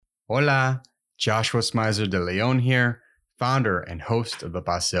Hola, Joshua Smizer de Leon here, founder and host of the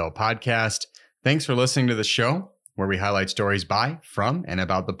Paseo podcast. Thanks for listening to the show, where we highlight stories by, from, and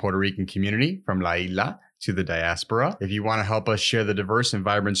about the Puerto Rican community, from La Isla to the diaspora. If you want to help us share the diverse and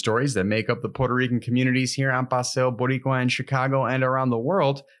vibrant stories that make up the Puerto Rican communities here on Paseo Boricua in Chicago and around the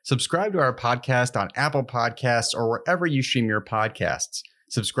world, subscribe to our podcast on Apple Podcasts or wherever you stream your podcasts.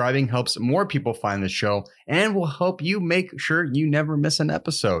 Subscribing helps more people find the show and will help you make sure you never miss an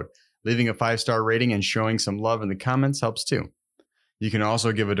episode. Leaving a 5-star rating and showing some love in the comments helps too. You can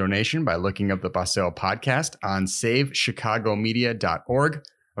also give a donation by looking up the Paseo podcast on SaveChicagoMedia.org.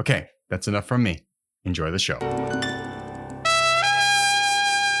 Okay, that's enough from me. Enjoy the show.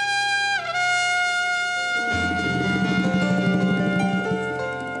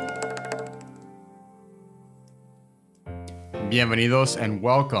 Bienvenidos and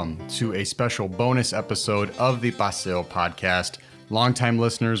welcome to a special bonus episode of the Paseo podcast. Longtime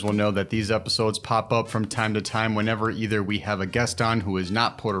listeners will know that these episodes pop up from time to time whenever either we have a guest on who is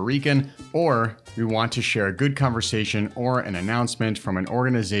not Puerto Rican or we want to share a good conversation or an announcement from an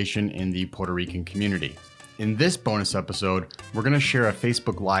organization in the Puerto Rican community. In this bonus episode, we're going to share a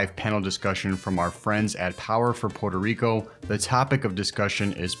Facebook Live panel discussion from our friends at Power for Puerto Rico. The topic of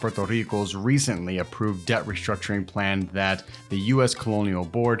discussion is Puerto Rico's recently approved debt restructuring plan that the U.S. Colonial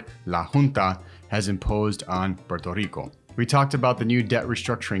Board, La Junta, has imposed on Puerto Rico. We talked about the new debt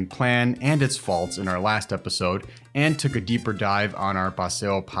restructuring plan and its faults in our last episode and took a deeper dive on our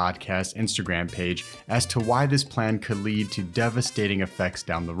Paseo podcast Instagram page as to why this plan could lead to devastating effects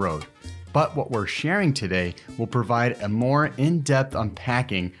down the road. But what we're sharing today will provide a more in-depth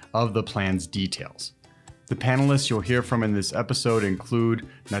unpacking of the plan's details. The panelists you'll hear from in this episode include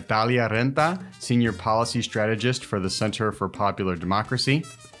Natalia Renta, Senior Policy Strategist for the Center for Popular Democracy,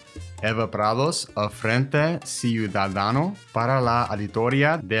 Eva Prados of Frente Ciudadano para la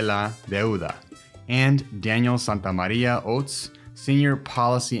Auditoría de la Deuda, and Daniel Santamaria Oates, Senior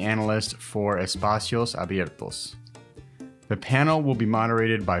Policy Analyst for Espacios Abiertos. The panel will be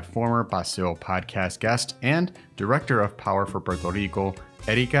moderated by former Paseo podcast guest and Director of Power for Puerto Rico,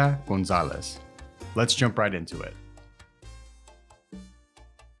 Erica Gonzalez. Let's jump right into it.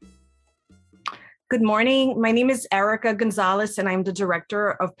 Good morning. My name is Erica Gonzalez, and I'm the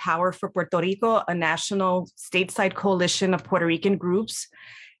Director of Power for Puerto Rico, a national stateside coalition of Puerto Rican groups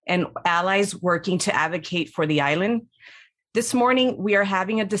and allies working to advocate for the island. This morning, we are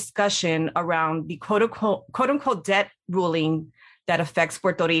having a discussion around the quote unquote debt ruling that affects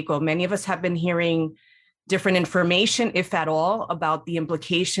Puerto Rico. Many of us have been hearing different information, if at all, about the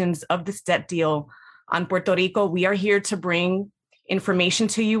implications of this debt deal on Puerto Rico. We are here to bring information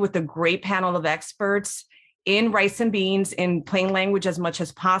to you with a great panel of experts in rice and beans in plain language as much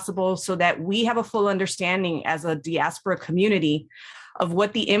as possible so that we have a full understanding as a diaspora community of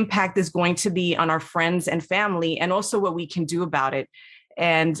what the impact is going to be on our friends and family and also what we can do about it.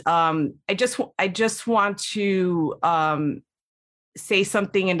 And I just want to say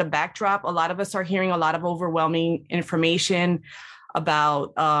something in the backdrop. A lot of us are hearing a lot of overwhelming information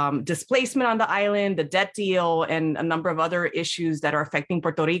about displacement on the island, the debt deal, and a number of other issues that are affecting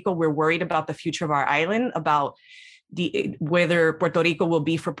Puerto Rico. We're worried about the future of our island, about whether Puerto Rico will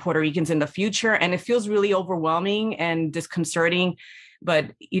be for Puerto Ricans in the future. And it feels really overwhelming and disconcerting.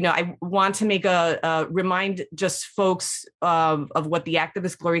 But, I want to remind just folks of what the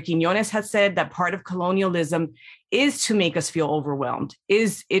activist Gloria Quiñones has said, that part of colonialism is to make us feel overwhelmed.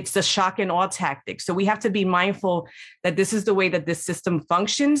 It's a shock and awe tactic. So we have to be mindful that this is the way that this system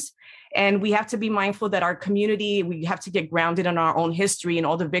functions. And we have to be mindful that our community, we have to get grounded in our own history and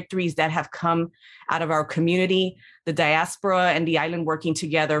all the victories that have come out of our community, the diaspora and the island working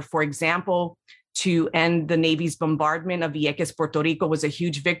together. For example, to end the Navy's bombardment of Vieques, Puerto Rico was a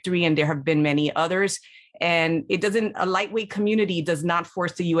huge victory, and there have been many others. And a lightweight community does not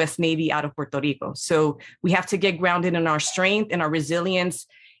force the U.S. Navy out of Puerto Rico. So we have to get grounded in our strength and our resilience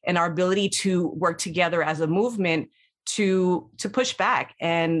and our ability to work together as a movement to push back.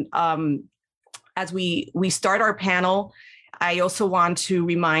 And as we start our panel, I also want to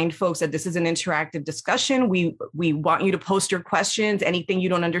remind folks that this is an interactive discussion. We want you to post your questions, anything you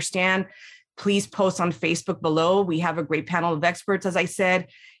don't understand. Please post on Facebook below. We have a great panel of experts, as I said,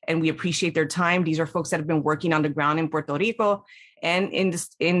 and we appreciate their time. These are folks that have been working on the ground in Puerto Rico and in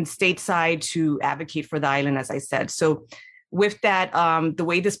stateside to advocate for the island, as I said. So with that, the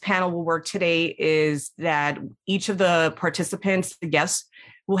way this panel will work today is that each of the participants, the guests,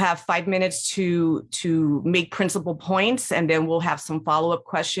 will have 5 minutes to make principal points, and then we'll have some follow-up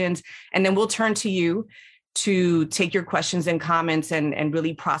questions, and then we'll turn to you to take your questions and comments and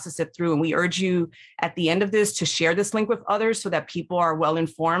really process it through. And we urge you at the end of this to share this link with others so that people are well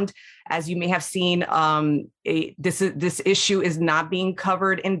informed. As you may have seen, this issue is not being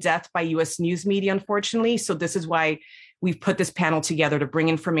covered in depth by US news media, unfortunately. So this is why we've put this panel together to bring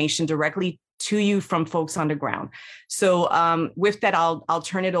information directly to you from folks on the ground. So with that, I'll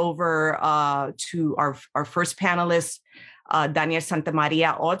turn it over to our first panelist, Daniel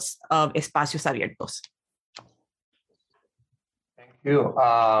Santamaria Ots of Espacios Abiertos. Thank you.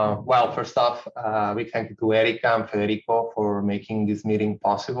 Well, first off, big thank you to Erica and Federico for making this meeting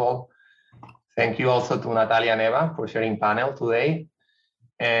possible. Thank you also to Natalia and Eva for sharing panel today.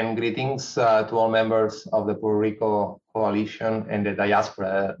 And greetings to all members of the Puerto Rico Coalition and the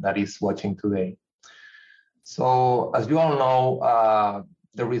diaspora that is watching today. So, as you all know,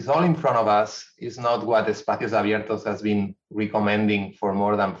 the result in front of us is not what Espacios Abiertos has been recommending for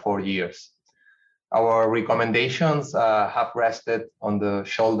more than 4 years. Our recommendations have rested on the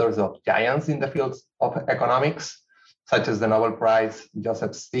shoulders of giants in the fields of economics, such as the Nobel Prize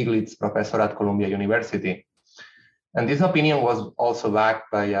Joseph Stiglitz, professor at Columbia University. And this opinion was also backed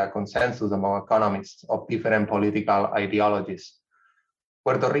by a consensus among economists of different political ideologies.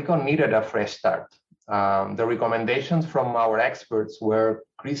 Puerto Rico needed a fresh start. The recommendations from our experts were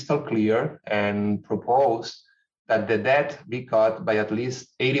crystal clear and proposed that the debt be cut by at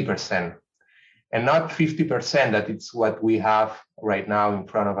least 80%, and not 50% that it's what we have right now in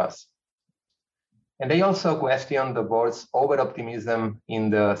front of us. And they also questioned the board's over-optimism in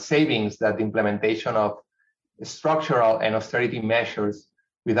the savings that the implementation of structural and austerity measures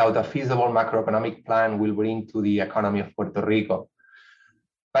without a feasible macroeconomic plan will bring to the economy of Puerto Rico.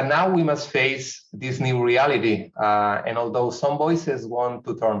 But now we must face this new reality. And although some voices want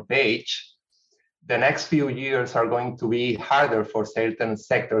to turn page, the next few years are going to be harder for certain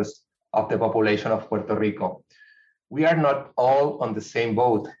sectors of the population of Puerto Rico. We are not all on the same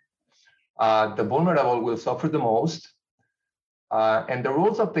boat. The vulnerable will suffer the most. And the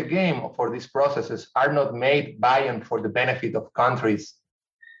rules of the game for these processes are not made by and for the benefit of countries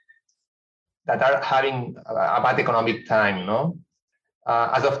that are having a bad economic time, no?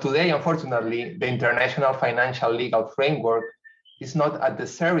 As of today, unfortunately, the international financial legal framework is not at the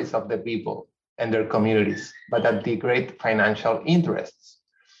service of the people and their communities, but at the great financial interests.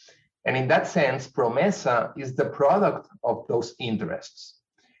 And in that sense, PROMESA is the product of those interests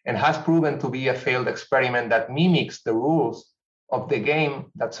and has proven to be a failed experiment that mimics the rules of the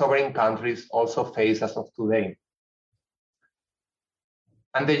game that sovereign countries also face as of today.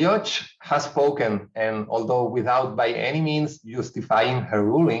 And the judge has spoken, and although without by any means justifying her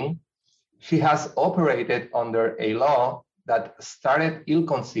ruling, she has operated under a law that started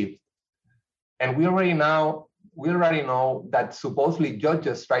ill-conceived. And we already know that supposedly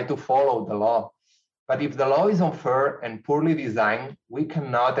judges try to follow the law. But if the law is unfair and poorly designed, we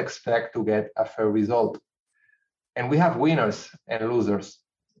cannot expect to get a fair result. And we have winners and losers.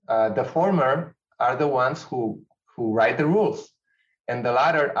 The former are the ones who write the rules, and the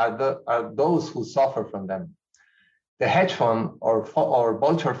latter are those who suffer from them. The hedge fund or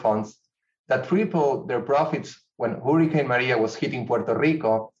vulture funds that tripled their profits when Hurricane Maria was hitting Puerto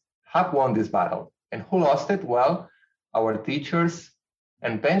Rico have won this battle. And who lost it? Well, our teachers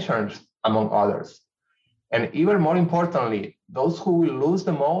and pensioners, among others. And even more importantly, those who will lose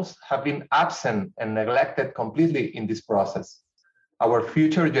the most have been absent and neglected completely in this process. Our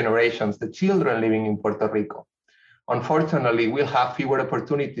future generations, the children living in Puerto Rico, unfortunately, will have fewer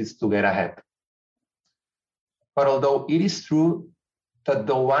opportunities to get ahead. But although it is true that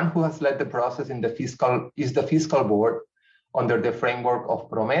the one who has led the process is the fiscal board under the framework of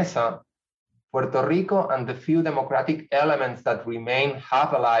PROMESA, Puerto Rico and the few democratic elements that remain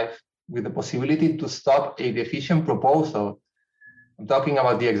half alive with the possibility to stop a deficient proposal, I'm talking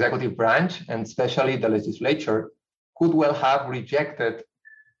about the executive branch and especially the legislature, could well have rejected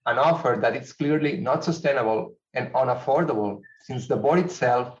an offer that is clearly not sustainable and unaffordable, since the board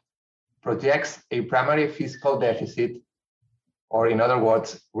itself projects a primary fiscal deficit, or in other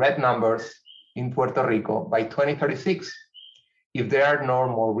words, red numbers in Puerto Rico by 2036, if there are no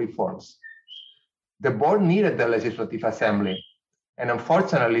more reforms. The board needed the Legislative Assembly, and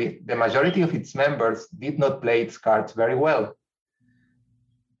unfortunately, the majority of its members did not play its cards very well.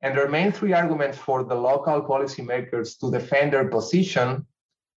 And their main three arguments for the local policymakers to defend their position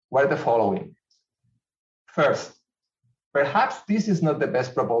were the following. First, perhaps this is not the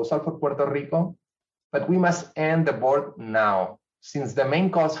best proposal for Puerto Rico, but we must end the board now, since the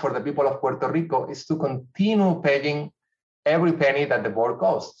main cost for the people of Puerto Rico is to continue paying every penny that the board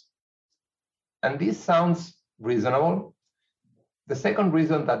costs. And this sounds reasonable. The second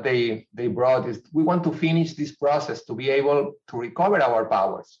reason that they brought is we want to finish this process to be able to recover our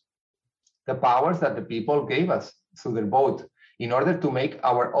powers, the powers that the people gave us through their vote, in order to make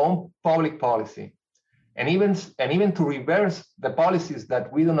our own public policy, and even to reverse the policies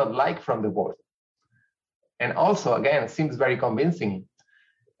that we do not like from the board. And also, again, seems very convincing.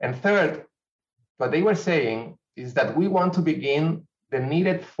 And third, what they were saying is that we want to begin the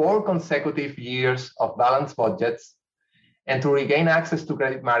needed 4 consecutive years of balanced budgets and to regain access to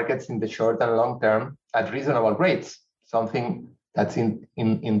credit markets in the short and long term at reasonable rates, something that's in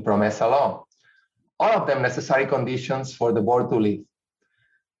PROMESA law. All of them necessary conditions for the board to leave.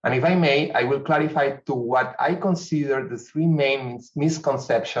 And if I may, I will clarify to what I consider the 3 main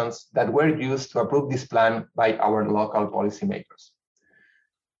misconceptions that were used to approve this plan by our local policymakers.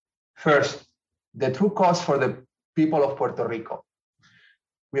 First, the true cost for the people of Puerto Rico.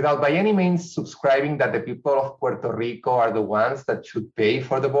 Without by any means subscribing that the people of Puerto Rico are the ones that should pay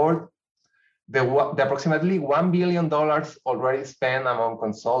for the board, the approximately $1 billion already spent among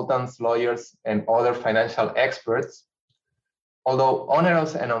consultants, lawyers, and other financial experts, although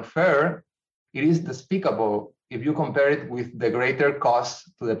onerous and unfair, it is despicable if you compare it with the greater cost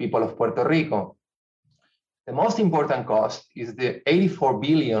to the people of Puerto Rico. The most important cost is the $84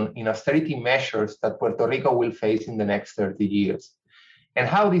 billion in austerity measures that Puerto Rico will face in the next 30 years, and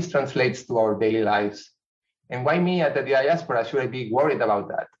how this translates to our daily lives, and why me at the diaspora should I be worried about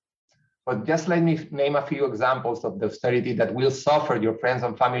that. But just let me name a few examples of the austerity that will suffer your friends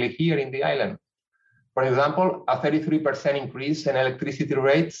and family here in the island. For example, a 33% increase in electricity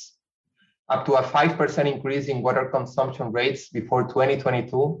rates, up to a 5% increase in water consumption rates before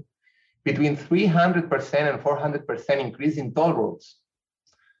 2022, between 300% and 400% increase in toll roads,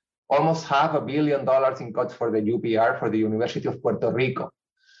 almost $500 million in cuts for the UPR for the University of Puerto Rico,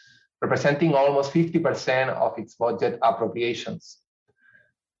 representing almost 50% of its budget appropriations.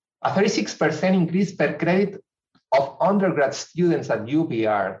 A 36% increase per credit of undergrad students at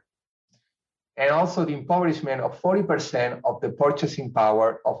UPR, and also the impoverishment of 40% of the purchasing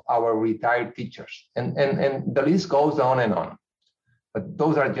power of our retired teachers. And the list goes on and on. But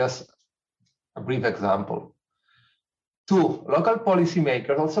those are just a brief example. 2, local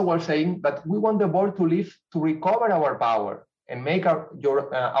policymakers also were saying that we want the board to leave to recover our power and make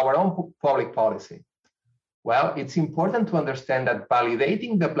our own public policy. Well, it's important to understand that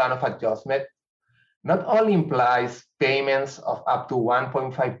validating the plan of adjustment not only implies payments of up to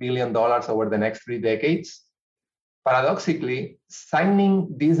 $1.5 billion over the next 3 decades. Paradoxically, signing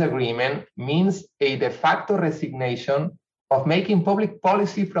this agreement means a de facto resignation of making public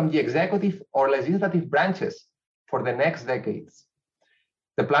policy from the executive or legislative branches for the next decades.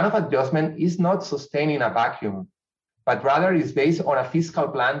 The plan of adjustment is not sustained in a vacuum, but rather is based on a fiscal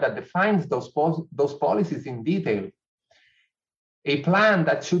plan that defines those policies in detail. A plan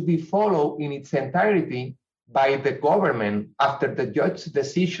that should be followed in its entirety by the government after the judge's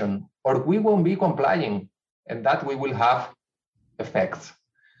decision, or we won't be complying, and that we will have effects.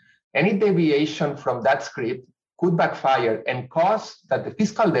 Any deviation from that script could backfire and cause that the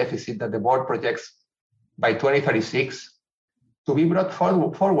fiscal deficit that the board projects by 2036 to be brought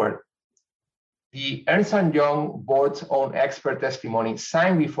forward. The Ernst & Young board's own expert testimony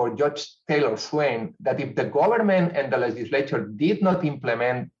signed before Judge Taylor Swain that if the government and the legislature did not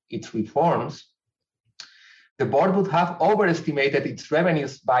implement its reforms, the board would have overestimated its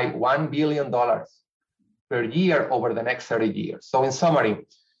revenues by $1 billion per year over the next 30 years. So in summary,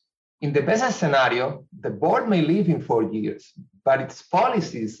 in the best scenario, the board may leave in 4 years, but its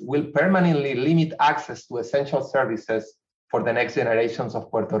policies will permanently limit access to essential services for the next generations of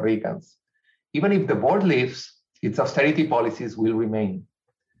Puerto Ricans. Even if the board leaves, its austerity policies will remain.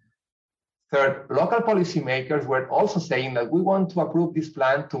 Third, local policymakers were also saying that we want to approve this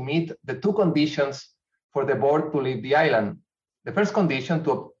plan to meet the 2 conditions for the board to leave the island. The first condition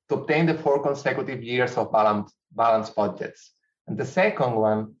to obtain the 4 consecutive years of balanced budgets. And the second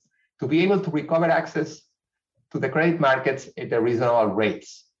one, to be able to recover access to the credit markets at a reasonable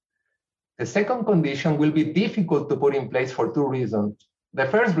rates. The second condition will be difficult to put in place for 2 reasons. The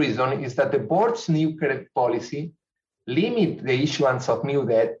first reason is that the board's new credit policy limits the issuance of new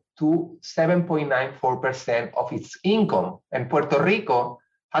debt to 7.94% of its income, and Puerto Rico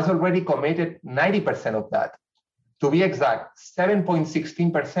has already committed 90% of that. To be exact,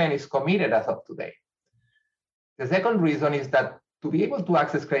 7.16% is committed as of today. The second reason is that to be able to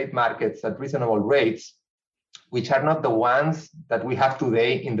access credit markets at reasonable rates, which are not the ones that we have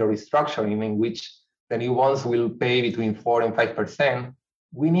today in the restructuring, in which the new ones will pay between 4 and 5%,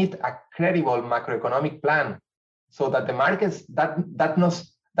 we need a credible macroeconomic plan so that the markets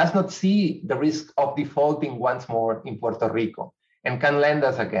does not see the risk of defaulting once more in Puerto Rico. and can lend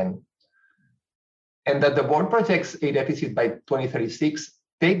us again. And that the board projects a deficit by 2036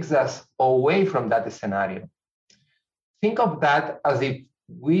 takes us away from that scenario. Think of that as if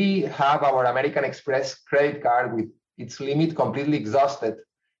we have our American Express credit card with its limit completely exhausted,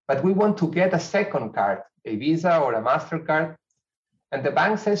 but we want to get a second card, a Visa or a MasterCard, and the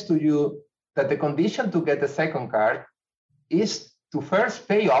bank says to you that the condition to get the second card is to first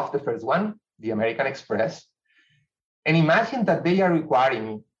pay off the first one, the American Express, and imagine that they are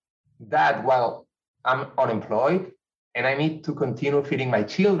requiring that while I'm unemployed and I need to continue feeding my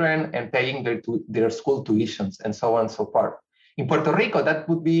children and paying their school tuitions and so on and so forth. In Puerto Rico, that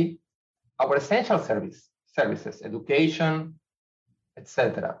would be our essential services, education,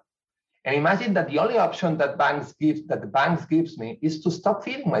 etc. And imagine that the only option that the banks gives me is to stop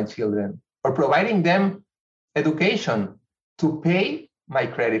feeding my children or providing them education to pay my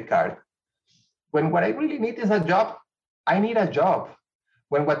credit card. When what I really need is a job, I need a job.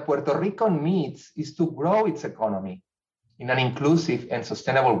 When what Puerto Rico needs is to grow its economy in an inclusive and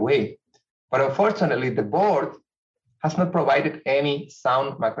sustainable way. But unfortunately, the board has not provided any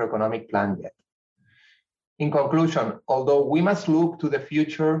sound macroeconomic plan yet. In conclusion, although we must look to the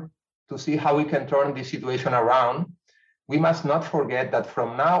future to see how we can turn this situation around, we must not forget that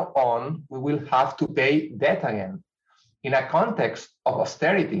from now on, we will have to pay debt again in a context of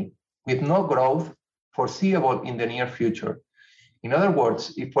austerity with no growth foreseeable in the near future. In other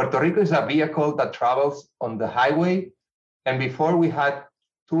words, if Puerto Rico is a vehicle that travels on the highway, and before we had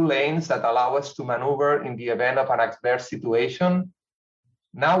 2 lanes that allow us to maneuver in the event of an adverse situation,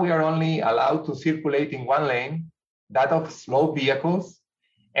 now we are only allowed to circulate in 1 lane, that of slow vehicles,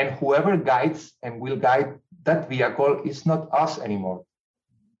 and whoever guides and will guide that vehicle is not us anymore,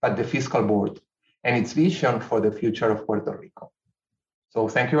 but the fiscal board and its vision for the future of Puerto Rico. So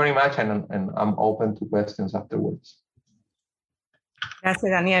thank you very much, and I'm open to questions afterwards.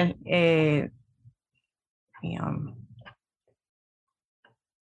 Gracias, Daniel.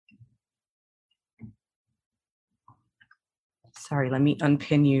 Sorry, let me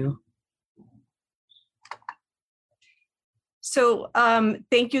unpin you. So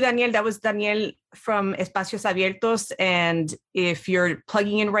thank you, Daniel. That was Daniel from Espacios Abiertos. And if you're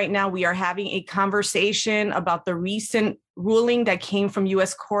plugging in right now, we are having a conversation about the recent ruling that came from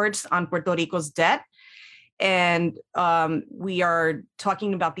U.S. courts on Puerto Rico's debt. And we are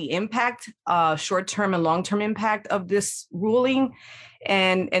talking about the impact, short-term and long-term impact of this ruling.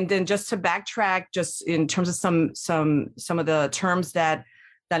 And then just to backtrack, just in terms of some of the terms that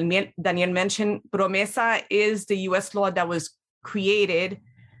Daniel mentioned, PROMESA is the U.S. law that was created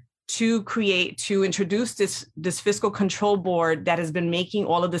to introduce this fiscal control board that has been making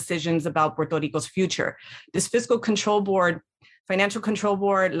all the decisions about Puerto Rico's future. This fiscal control board, financial control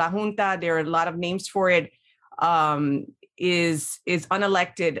board, La Junta, there are a lot of names for it, is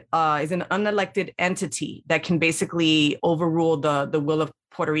unelected, is an unelected entity that can basically overrule the will of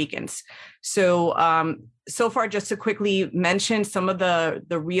Puerto Ricans. So so far, just to quickly mention some of the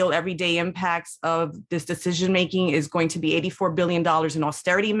real everyday impacts of this decision making is going to be $84 billion in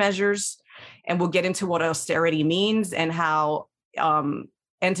austerity measures, and we'll get into what austerity means and how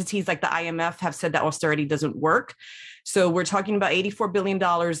entities like the IMF have said that austerity doesn't work. So we're talking about $84 billion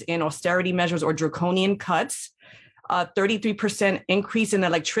in austerity measures or draconian cuts, 33% increase in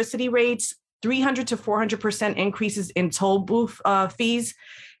electricity rates, 300 to 400% increases in toll booth fees,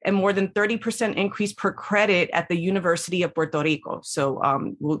 and more than 30% increase per credit at the University of Puerto Rico. So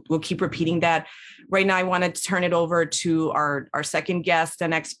we'll keep repeating that. Right now, I want to turn it over to our second guest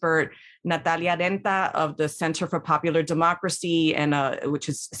and expert, Natalia Renta of the Center for Popular Democracy, and which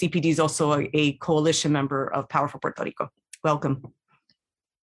is CPD is also a coalition member of Power for Puerto Rico. Welcome.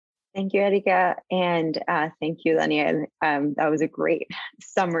 Thank you, Erika, and thank you, Daniel. That was a great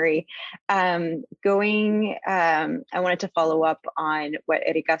summary. I wanted to follow up on what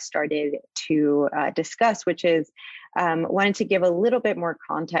Erika started to discuss, which is wanted to give a little bit more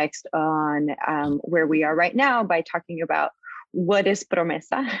context on where we are right now by talking about what is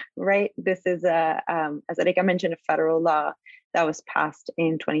PROMESA, right? This is, as Erika mentioned, a federal law that was passed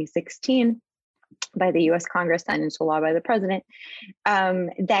in 2016 by the U.S. Congress, signed into law by the president,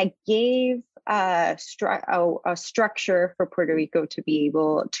 that gave a structure for Puerto Rico to be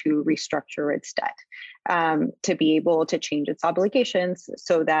able to restructure its debt, to be able to change its obligations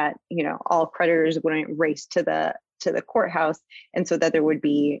so that, you know, all creditors wouldn't race to the courthouse, and so that there would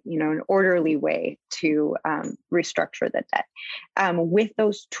be, you know, an orderly way to restructure the debt. With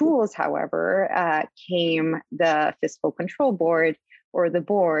those tools, however, came the Fiscal Control Board, or the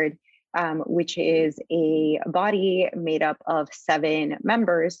board, which is a body made up of 7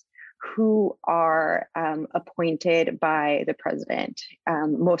 members who are appointed by the president.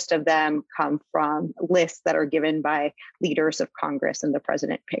 Most of them come from lists that are given by leaders of Congress, and the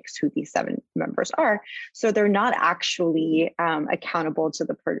president picks who these 7 members are. So they're not actually accountable to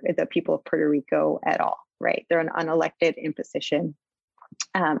the people of Puerto Rico at all, right? They're an unelected imposition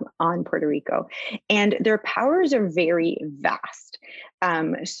on Puerto Rico, and their powers are very vast.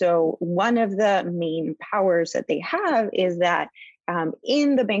 So one of the main powers that they have is that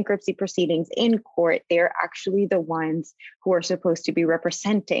in the bankruptcy proceedings in court, they're actually the ones who are supposed to be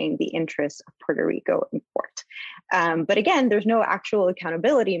representing the interests of Puerto Rico in court. But again, there's no actual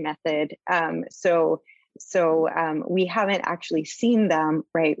accountability method. So we haven't actually seen them,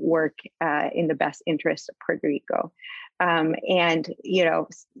 right, work in the best interest of Puerto Rico. And, you know,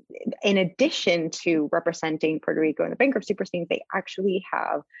 in addition to representing Puerto Rico in the bankruptcy proceedings, they actually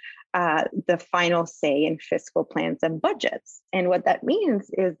have the final say in fiscal plans and budgets. And what that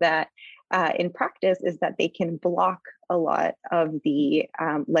means is that in practice is that they can block a lot of the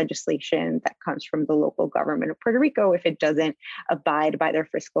legislation that comes from the local government of Puerto Rico if it doesn't abide by their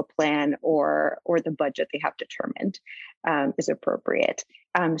fiscal plan or the budget they have determined is appropriate.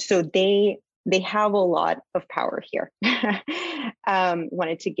 So they have a lot of power here.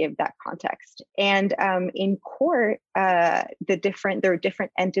 Wanted to give that context. And in court, there are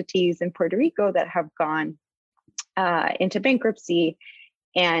different entities in Puerto Rico that have gone into bankruptcy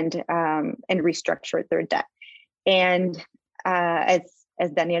and restructured their debt. And as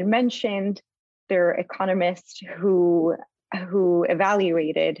Daniel mentioned, there are economists who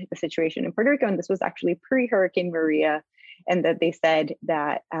evaluated the situation in Puerto Rico, and this was actually pre-Hurricane Maria, and that they said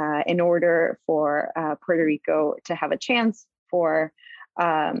that in order for Puerto Rico to have a chance for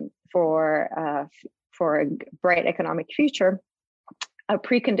a bright economic future, a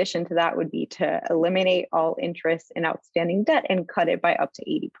precondition to that would be to eliminate all interest in outstanding debt and cut it by up to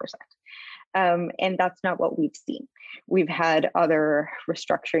 80%. And that's not what we've seen. We've had other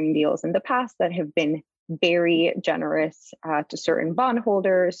restructuring deals in the past that have been very generous to certain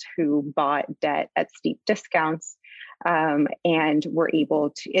bondholders who bought debt at steep discounts, and were able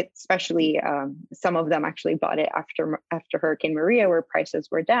to, especially some of them actually bought it after Hurricane Maria, where prices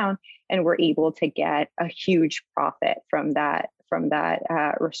were down, and were able to get a huge profit from that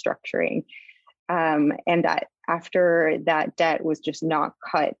restructuring, and that after that debt was just not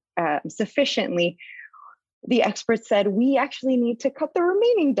cut sufficiently, the experts said we actually need to cut the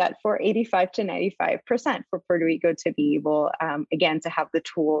remaining debt for 85 to 95% for Puerto Rico to be able, again, to have the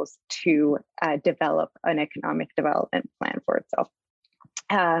tools to develop an economic development plan for itself.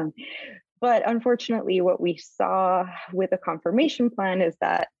 But unfortunately, what we saw with the confirmation plan is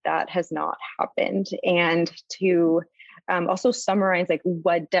that that has not happened. And to also summarize like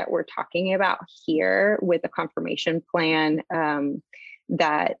what debt we're talking about here with the confirmation plan,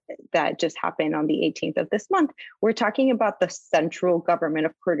 that just happened on the 18th of this month, we're talking about the central government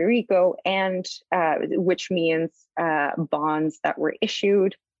of Puerto Rico, and which means bonds that were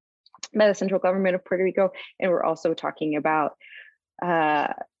issued by the central government of Puerto Rico. And we're also talking about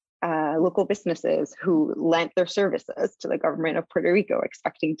local businesses who lent their services to the government of Puerto Rico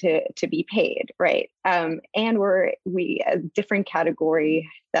expecting to be paid, right? And a different category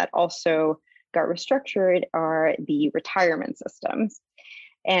that also got restructured are the retirement systems.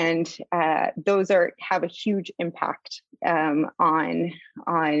 And those have a huge impact on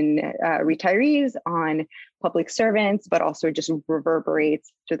retirees, on public servants, but also just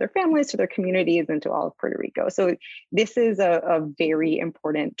reverberates to their families, to their communities, and to all of Puerto Rico. So this is a very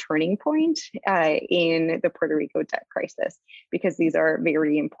important turning point in the Puerto Rico debt crisis, because these are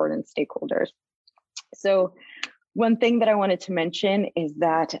very important stakeholders. So one thing that I wanted to mention is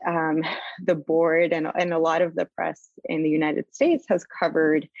that the board and a lot of the press in the United States has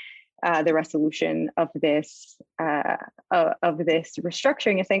covered the resolution of this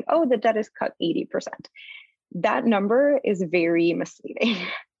restructuring and saying, oh, the debt is cut 80%. That number is very misleading,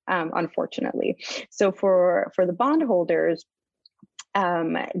 unfortunately. So for the bondholders,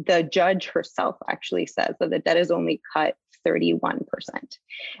 the judge herself actually says that the debt is only cut 31%.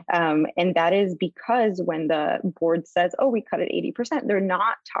 And that is because when the board says, oh, we cut it 80%, they're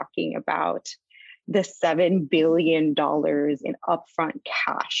not talking about the $7 billion in upfront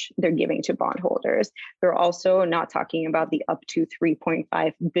cash they're giving to bondholders. They're also not talking about the up to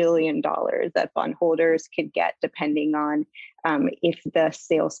 $3.5 billion that bondholders could get depending on if the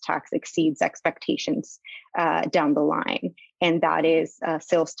sales tax exceeds expectations down the line. And that is a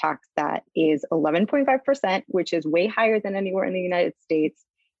sales tax that is 11.5%, which is way higher than anywhere in the United States.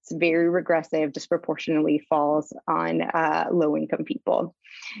 It's very regressive, disproportionately falls on low-income people.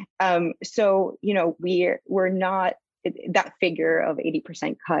 So, you know, we're not that figure of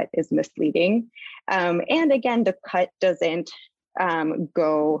 80% cut is misleading. And again, the cut doesn't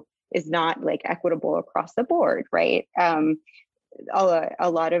is not like equitable across the board, right?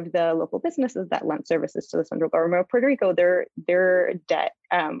 A lot of the local businesses that lend services to the central government of Puerto Rico, their debt,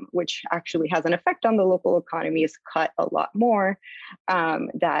 which actually has an effect on the local economy, is cut a lot more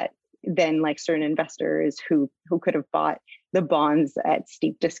than like certain investors who could have bought the bonds at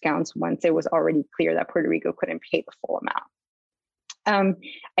steep discounts once it was already clear that Puerto Rico couldn't pay the full amount.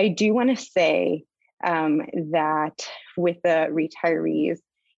 I do want to say that with the retirees,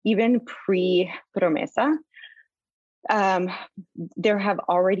 even pre-Promesa, there have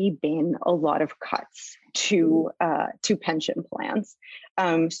already been a lot of cuts to pension plans.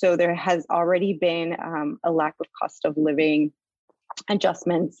 So there has already been a lack of cost of living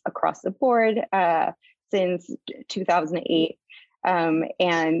adjustments across the board since 2008,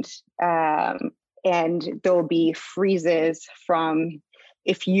 and there'll be freezes from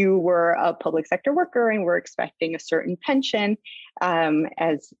if you were a public sector worker and were expecting a certain pension,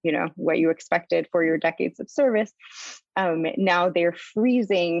 as you know what you expected for your decades of service. Now they're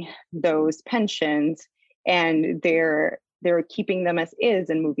freezing those pensions, and they're keeping them as is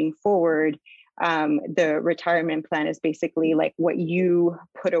and moving forward. The retirement plan is basically like what you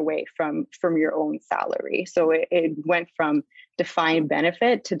put away from your own salary. So it went from defined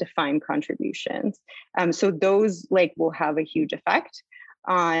benefit to defined contributions. So those like will have a huge effect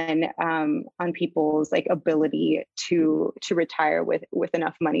on people's like ability to retire with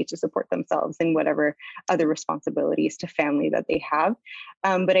enough money to support themselves and whatever other responsibilities to family that they have.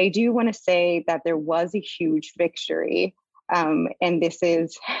 But I do want to say that there was a huge victory. And this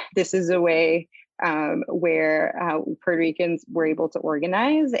is a way where Puerto Ricans were able to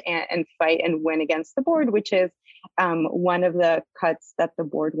organize and fight and win against the board, which is one of the cuts that the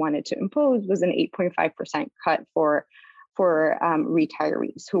board wanted to impose was an 8.5% cut for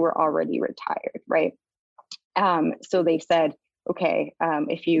retirees who were already retired, right? So they said, okay,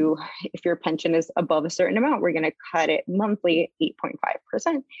 if your pension is above a certain amount, we're going to cut it monthly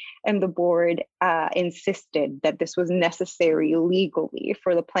 8.5%. And the board insisted that this was necessary legally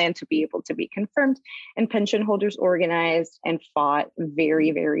for the plan to be able to be confirmed. And pension holders organized and fought very,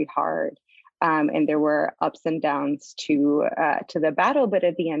 very hard. And there were ups and downs to the battle, but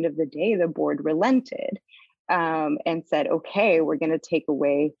at the end of the day, the board relented and said, okay, we're going to take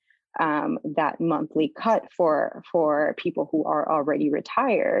away that monthly cut for people who are already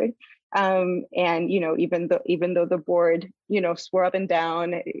retired. And even though the board swore up and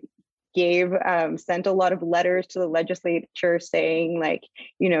down, sent a lot of letters to the legislature saying like,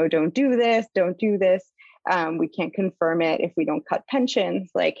 don't do this. We can't confirm it if we don't cut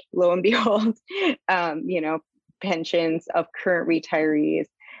pensions. Like, lo and behold, pensions of current retirees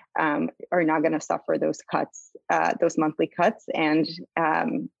are not going to suffer those cuts, those monthly cuts. And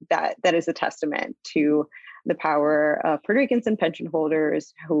that is a testament to the power of Puerto Ricans and pension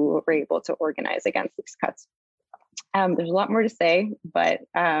holders who were able to organize against these cuts. There's a lot more to say, but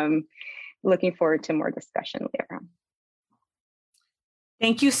looking forward to more discussion later on.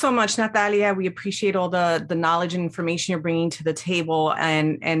 Thank you so much, Natalia. We appreciate all the knowledge and information you're bringing to the table.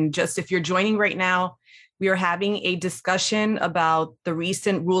 And just if you're joining right now, we are having a discussion about the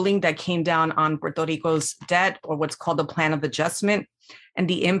recent ruling that came down on Puerto Rico's debt, or what's called the Plan of Adjustment, and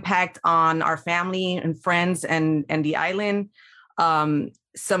the impact on our family and friends and the island.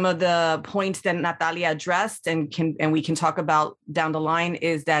 Some of the points that Natalia addressed and we can talk about down the line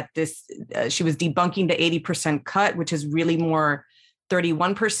is that she was debunking the 80% cut, which is really more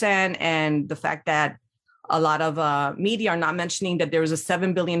 31%, and the fact that a lot of media are not mentioning that there was a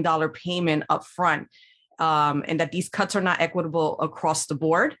 $7 billion payment up front. And that these cuts are not equitable across the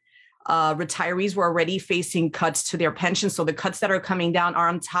board. Retirees were already facing cuts to their pensions. So the cuts that are coming down are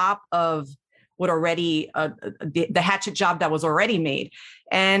on top of what already, the hatchet job that was already made.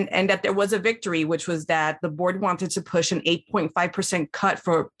 And that there was a victory, which was that the board wanted to push an 8.5% cut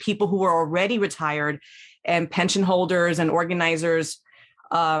for people who were already retired, and pension holders and organizers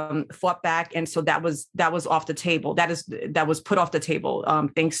fought back, and so that was off the table. That was put off the table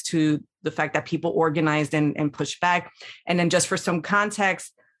thanks to the fact that people organized and pushed back. And then, just for some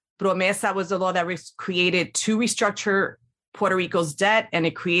context, Promesa was the law that was created to restructure Puerto Rico's debt, and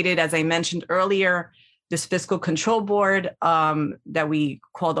it created, as I mentioned earlier, this fiscal control board that we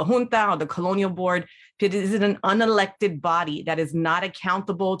call the Junta or the Colonial Board. It is an unelected body that is not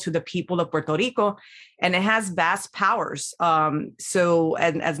accountable to the people of Puerto Rico, and it has vast powers. So,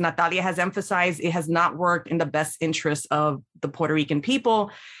 and as Natalia has emphasized, it has not worked in the best interest of the Puerto Rican people,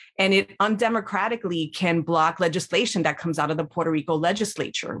 and it undemocratically can block legislation that comes out of the Puerto Rico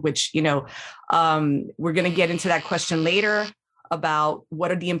legislature, which, you know, we're going to get into that question later about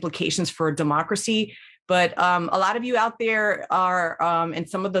what are the implications for democracy. But a lot of you out there are, and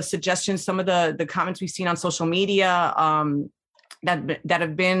some of the suggestions, some of the comments we've seen on social media that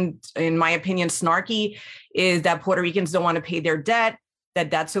have been, in my opinion, snarky, is that Puerto Ricans don't want to pay their debt,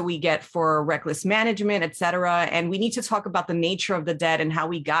 that's what we get for reckless management, et cetera. And we need to talk about the nature of the debt and how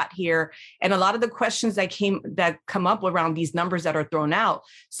we got here. And a lot of the questions that come up around these numbers that are thrown out.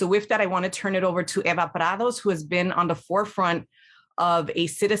 So with that, I want to turn it over to Eva Prados, who has been on the forefront of a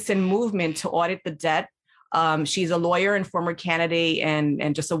citizen movement to audit the debt. She's a lawyer and former candidate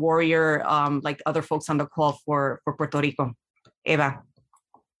and just a warrior like other folks on the call for Puerto Rico. Eva.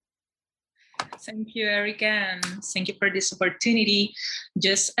 Thank you, Erica, and thank you for this opportunity.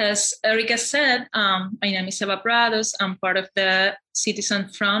 Just as Erica said, my name is Eva Prados. I'm part of the Citizen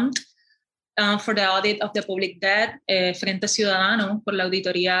Front for the audit of the public debt, Frente Ciudadano por la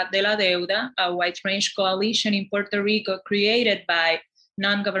Auditoría de la Deuda, a wide-range coalition in Puerto Rico created by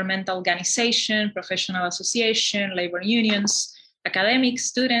non-governmental organization, professional association, labor unions, academics,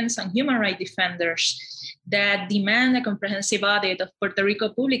 students, and human rights defenders that demand a comprehensive audit of Puerto Rico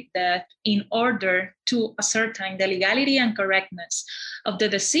public debt in order to ascertain the legality and correctness of the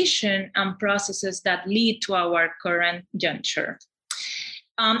decision and processes that lead to our current juncture.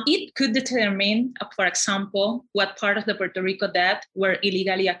 It could determine, for example, what part of the Puerto Rico debt were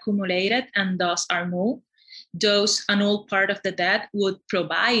illegally accumulated and thus are moved. Those annulled part of the debt would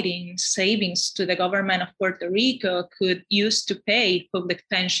providing savings to the government of Puerto Rico could use to pay public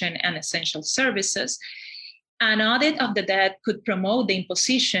pension and essential services. An audit of the debt could promote the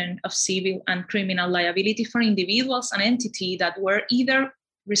imposition of civil and criminal liability for individuals and entities that were either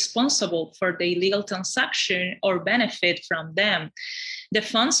responsible for the illegal transaction or benefit from them. The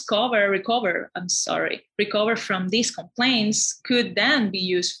funds recover from these complaints could then be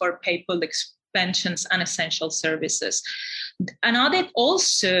used for pay public pensions and essential services. An audit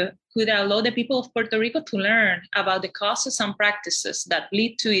also could allow the people of Puerto Rico to learn about the causes and practices that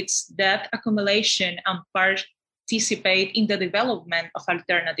lead to its debt accumulation and participate in the development of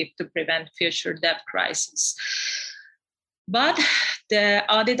alternatives to prevent future debt crises. But the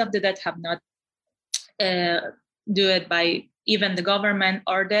audit of the debt have not do it by even the government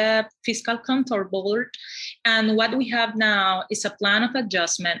or the Fiscal Control Board. And what we have now is a plan of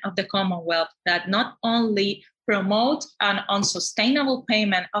adjustment of the Commonwealth that not only promotes an unsustainable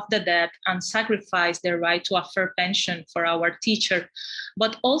payment of the debt and sacrifice the right to a fair pension for our teacher,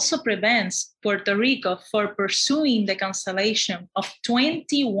 but also prevents Puerto Rico for pursuing the cancellation of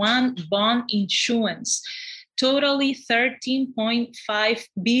 21 bond issuance, totally 13.5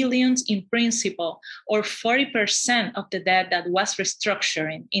 billion in principal, or 40% of the debt that was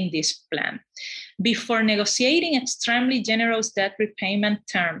restructuring in this plan. Before negotiating extremely generous debt repayment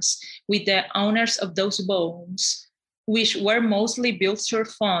terms with the owners of those bonds, which were mostly built-short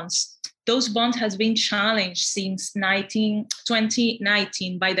funds, those bonds has been challenged since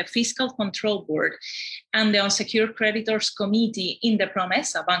 2019 by the Fiscal Control Board and the Unsecured Creditors Committee in the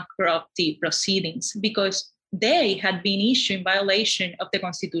Promesa bankruptcy proceedings because they had been issued in violation of the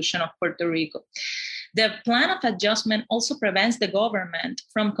Constitution of Puerto Rico. The plan of adjustment also prevents the government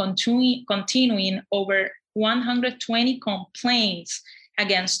from continuing over 120 complaints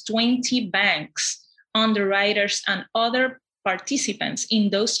against 20 banks, underwriters, and other participants in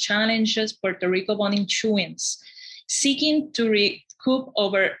those challenges Puerto Rico bond issuance, seeking to recoup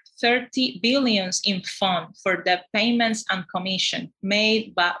over 30 billion in funds for the payments and commission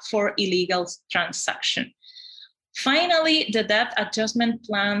made for illegal transactions. Finally, the debt adjustment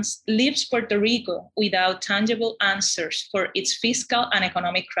plans leaves Puerto Rico without tangible answers for its fiscal and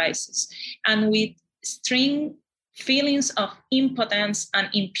economic crisis, and with string feelings of impotence and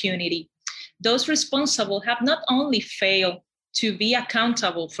impunity. Those responsible have not only failed to be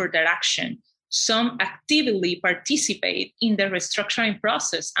accountable for their action, some actively participate in the restructuring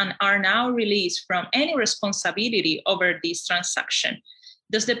process and are now released from any responsibility over this transaction.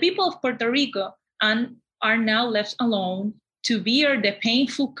 Thus, the people of Puerto Rico are now left alone to bear the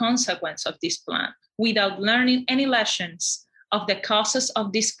painful consequence of this plan without learning any lessons of the causes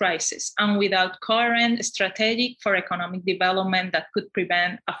of this crisis and without coherent strategy for economic development that could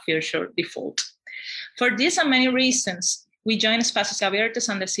prevent a future default. For these and many reasons, We join Espacios Abiertos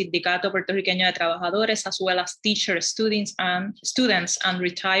and the Sindicato Puertorriqueño de Trabajadores, as well as teachers, students, and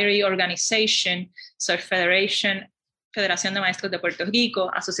retiree organization, such Federación de Maestros de Puerto Rico,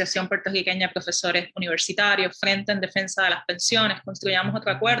 Asociación Puertorriqueña de Profesores Universitarios, Frente en Defensa de las Pensiones, Construyamos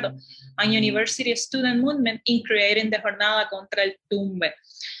Otro Acuerdo, and University Student Movement in creating the Jornada contra el Tumbe,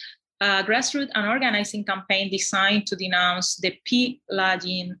 a grassroots and organizing campaign designed to denounce the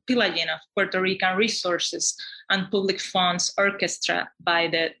pillaging of Puerto Rican resources and public funds orchestrated by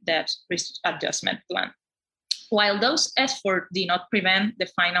the Debt Adjustment Plan. While those efforts did not prevent the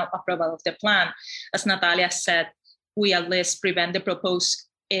final approval of the plan, as Natalia said, we at least prevent the proposed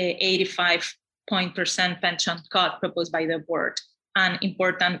 85% pension cut proposed by the board, an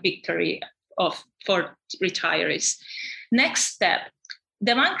important victory for retirees. Next step,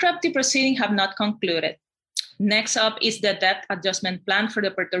 the bankruptcy proceedings have not concluded. Next up is the Debt Adjustment Plan for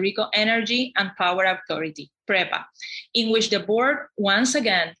the Puerto Rico Energy and Power Authority, PREPA, in which the board once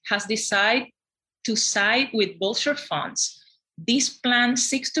again has decided to side with vulture funds. This plan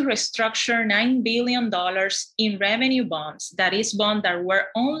seeks to restructure $9 billion in revenue bonds, that is, bonds that were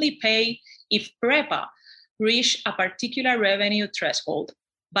only paid if PREPA reached a particular revenue threshold,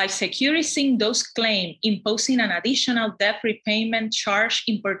 by securitizing those claims, imposing an additional debt repayment charge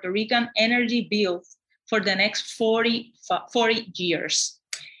in Puerto Rican energy bills for the next 40 years.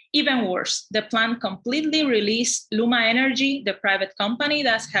 Even worse, the plan completely released Luma Energy, the private company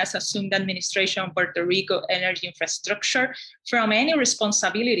that has assumed administration of Puerto Rico energy infrastructure, from any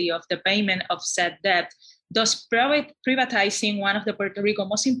responsibility of the payment of said debt, thus privatizing one of the Puerto Rico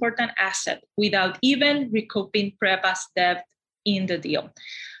most important assets without even recouping PREPA's debt in the deal.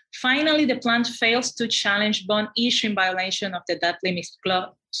 Finally, the plan fails to challenge bond issue in violation of the debt limit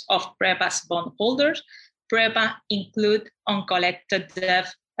clause of PREPA's bondholders. PREPA include uncollected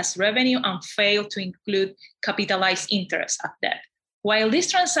debt as revenue and fail to include capitalized interest as debt. While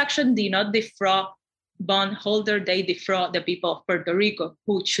this transaction did not defraud bondholder, they defraud the people of Puerto Rico,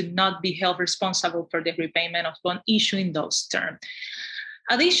 who should not be held responsible for the repayment of bond issue in those terms.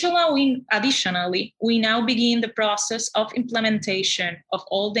 Additionally, we now begin the process of implementation of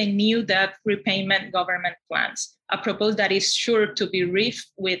all the new debt repayment government plans, a proposal that is sure to be rife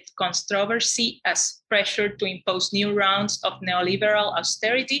with controversy as pressure to impose new rounds of neoliberal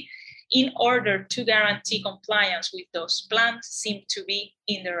austerity in order to guarantee compliance with those plans seem to be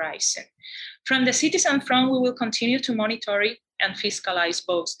in the horizon. From the Citizen Front, we will continue to monitor and fiscalize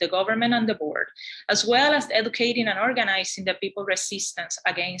both the government and the board, as well as educating and organizing the people's resistance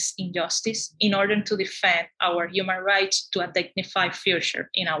against injustice in order to defend our human rights to a dignified future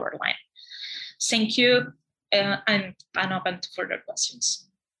in our land. Thank you, and I'm open to further questions.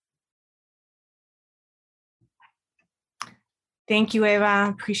 Thank you, Eva.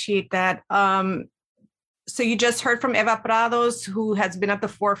 Appreciate that. So you just heard from Eva Prados, who has been at the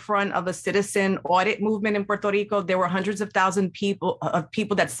forefront of a citizen audit movement in Puerto Rico. There were hundreds of thousands of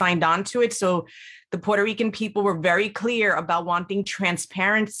people that signed on to it. So the Puerto Rican people were very clear about wanting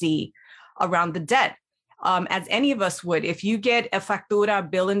transparency around the debt, as any of us would. If you get a factura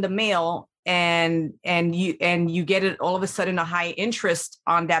bill in the mail and you get it all of a sudden a high interest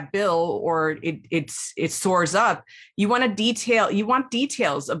on that bill, or it soars up, you want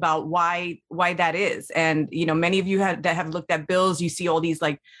details about why that is. And many of you that have looked at bills, you see all these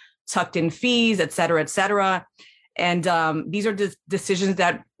like tucked in fees, et cetera, and these are decisions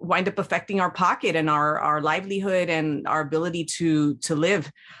that wind up affecting our pocket and our livelihood and our ability to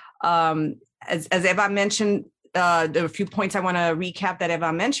live. As Eva mentioned, there are a few points I want to recap that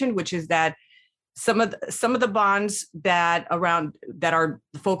Eva mentioned, which is that some of the bonds that are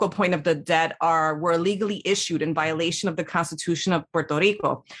the focal point of the debt were illegally issued in violation of the Constitution of Puerto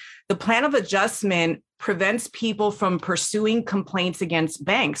Rico. The plan of adjustment prevents people from pursuing complaints against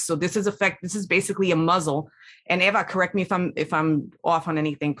banks. So this is basically a muzzle. And Eva, correct me if I'm off on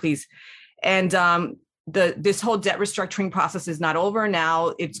anything, please. And this whole debt restructuring process is not over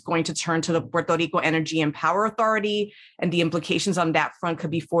now. It's going to turn to the Puerto Rico Energy and Power Authority, and the implications on that front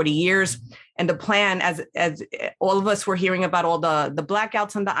could be 40 years. And the plan, as all of us were hearing about all the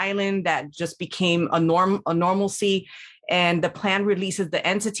blackouts on the island, that just became a normalcy. And the plan releases the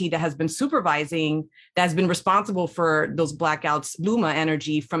entity that has been supervising, that has been responsible for those blackouts, Luma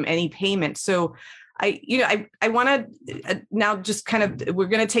Energy, from any payment. So I want to now just we're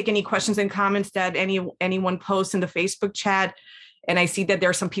going to take any questions and comments that anyone posts in the Facebook chat. And I see that there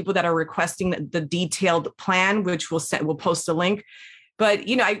are some people that are requesting the detailed plan, which we'll post a link. But,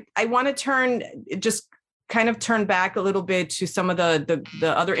 I want to turn back a little bit to some of the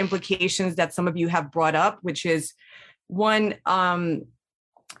other implications that some of you have brought up, which is one,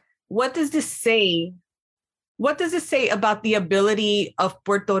 what does this say What does it say about the ability of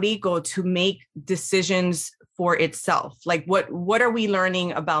Puerto Rico to make decisions for itself? Like what are we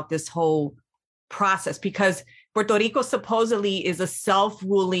learning about this whole process? Because Puerto Rico supposedly is a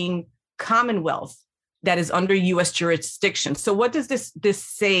self-ruling commonwealth that is under U.S. jurisdiction. So what does this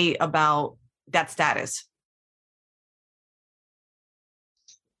say about that status?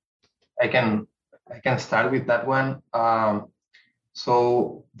 I can start with that one.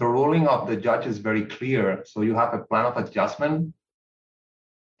 So the ruling of the judge is very clear. So you have a plan of adjustment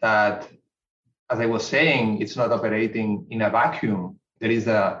that, as I was saying, it's not operating in a vacuum. There is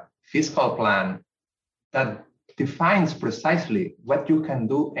a fiscal plan that defines precisely what you can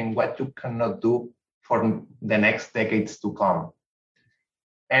do and what you cannot do for the next decades to come.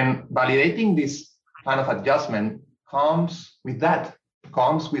 And validating this plan of adjustment comes with that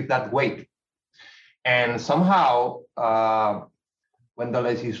weight. And somehow, when the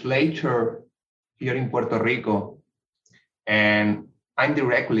legislature here in Puerto Rico, and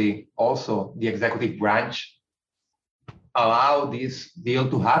indirectly also the executive branch, allow this deal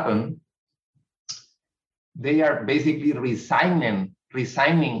to happen, they are basically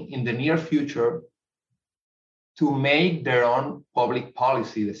resigning in the near future to make their own public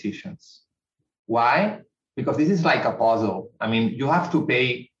policy decisions. Why? Because this is like a puzzle. I mean, you have to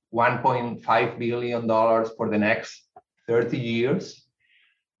pay $1.5 billion for the next 30 years,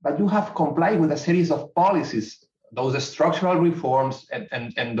 but you have complied with a series of policies, those structural reforms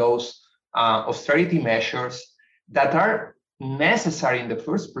and those austerity measures that are necessary in the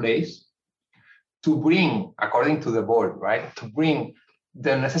first place to bring, according to the board, right, to bring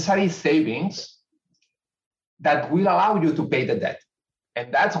the necessary savings that will allow you to pay the debt.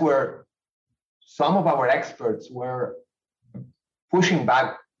 And that's where some of our experts were pushing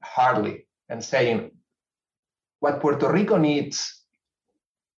back hardly and saying, what Puerto Rico needs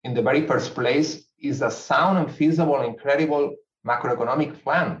in the very first place is a sound and feasible and credible macroeconomic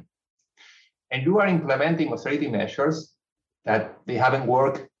plan. And you are implementing austerity measures that they haven't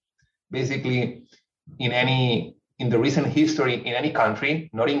worked basically in the recent history in any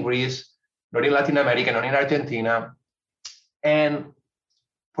country, not in Greece, not in Latin America, not in Argentina. And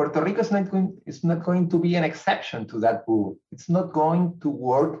Puerto Rico is not going to be an exception to that rule. It's not going to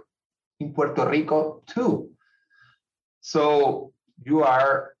work in Puerto Rico too. So you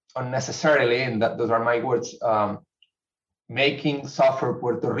are unnecessarily, and those are my words, making suffer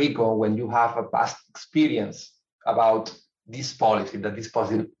Puerto Rico when you have a past experience about this policy, that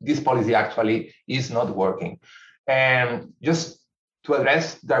this policy actually is not working. And just to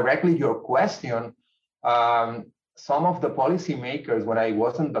address directly your question, some of the policymakers, when I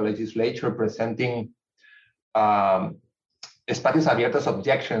was in the legislature presenting Espacios Abiertos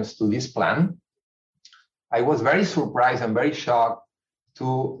objections to this plan, I was very surprised and very shocked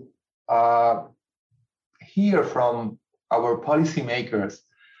to hear from our policymakers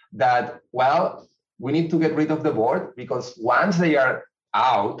that, well, we need to get rid of the board because once they are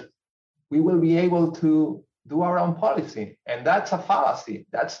out, we will be able to do our own policy. And that's a fallacy.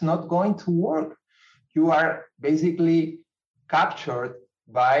 That's not going to work. You are basically captured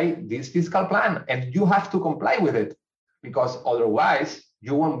by this fiscal plan and you have to comply with it because otherwise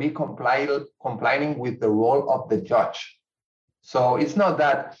you won't be complying with the role of the judge. So it's not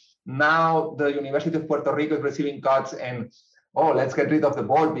that now the University of Puerto Rico is receiving cuts and, oh, let's get rid of the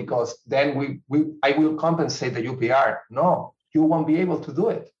board because then I will compensate the UPR. No, you won't be able to do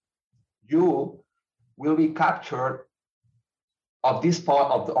it. You will be captured of this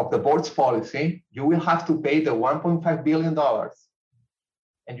part of the board's policy. You will have to pay the $1.5 billion,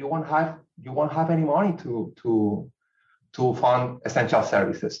 and you won't have any money to fund essential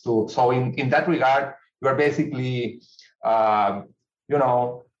services. So in that regard, you are basically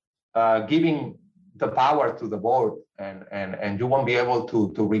giving the power to the board, and you won't be able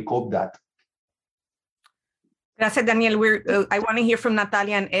to recoup that. Gracias, Daniel. I want to hear from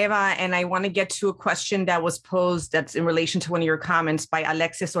Natalia and Eva, and I want to get to a question that was posed that's in relation to one of your comments by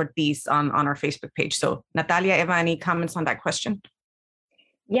Alexis Ortiz on our Facebook page. So Natalia, Eva, any comments on that question?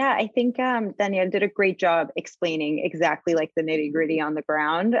 Yeah, I think Daniel did a great job explaining exactly like the nitty gritty on the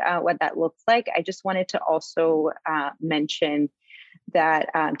ground, what that looks like. I just wanted to also mention that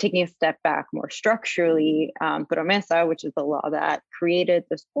taking a step back more structurally, Promesa, which is the law that created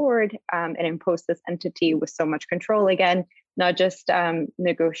this board and imposed this entity with so much control, again, not just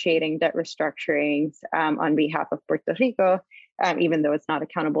negotiating debt restructurings on behalf of Puerto Rico, even though it's not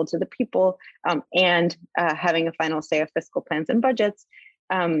accountable to the people, and having a final say of fiscal plans and budgets.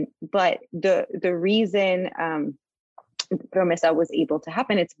 But the reason PROMESA was able to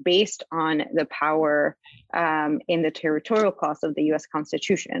happen, it's based on the power in the territorial clause of the U.S.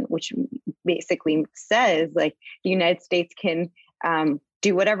 Constitution, which basically says like the United States can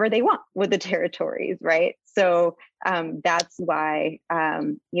do whatever they want with the territories, right? So that's why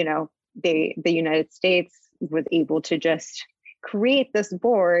the United States was able to just create this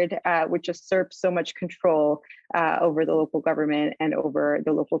board, which usurps so much control over the local government and over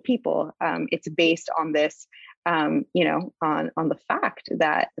the local people. It's based on this, on the fact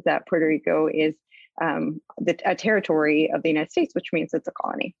that Puerto Rico is a territory of the United States, which means it's a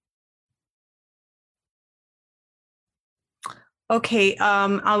colony. Okay,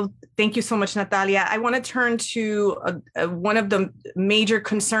 I'll thank you so much, Natalia. I want to turn to one of the major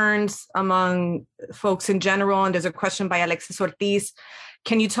concerns among folks in general, and there's a question by Alexis Ortiz.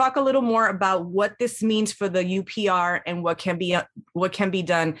 Can you talk a little more about what this means for the UPR and what can be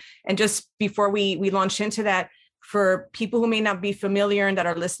done? And just before we launch into that, for people who may not be familiar and that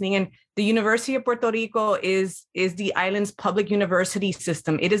are listening in, the University of Puerto Rico is the island's public university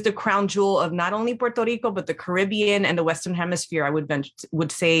system. It is the crown jewel of not only Puerto Rico, but the Caribbean and the Western Hemisphere, I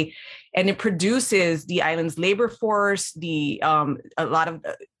would say. And it produces the island's labor force, a lot of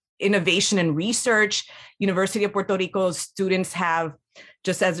innovation and research. University of Puerto Rico's students have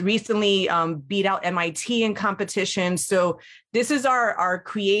just as recently beat out MIT in competition. So this is our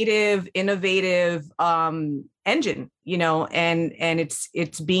creative, innovative engine, and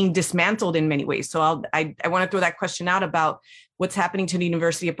it's being dismantled in many ways. So I want to throw that question out about what's happening to the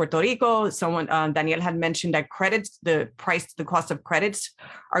University of Puerto Rico. Someone, Daniel had mentioned that the cost of credits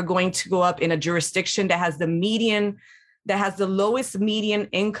are going to go up in a jurisdiction that has the lowest median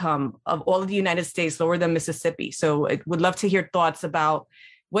income of all of the United States, lower than Mississippi. So I would love to hear thoughts about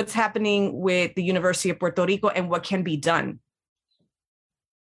what's happening with the University of Puerto Rico and what can be done.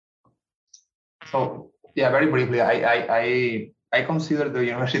 So yeah, very briefly, I consider the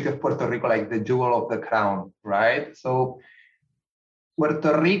University of Puerto Rico like the jewel of the crown, right? So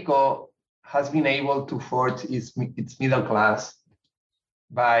Puerto Rico has been able to forge its middle class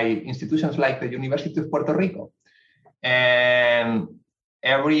by institutions like the University of Puerto Rico. And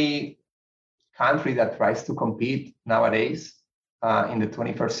every country that tries to compete nowadays in the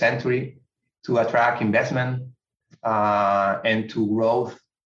 21st century to attract investment and to growth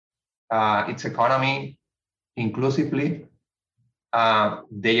its economy inclusively,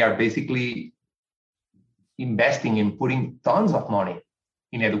 they are basically investing in putting tons of money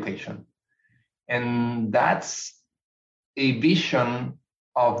in education. And that's a vision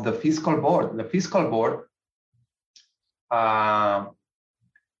of the fiscal board. The fiscal board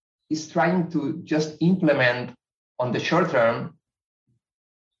is trying to just implement on the short term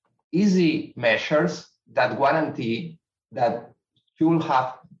easy measures that guarantee that you will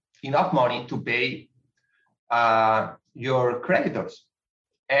have enough money to pay your creditors.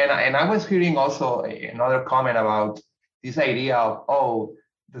 And I was hearing also another comment about this idea of,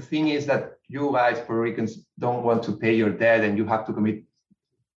 the thing is that you guys, Puerto Ricans, don't want to pay your debt and you have to commit.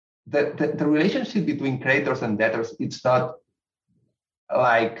 The relationship between creditors and debtors, it's not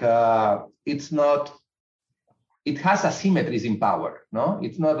like, it has asymmetries in power, no?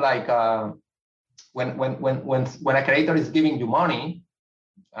 It's not like when a creditor is giving you money,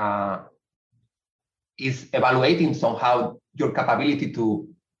 is evaluating somehow your capability to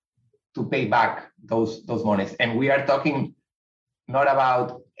pay back those monies. And we are talking not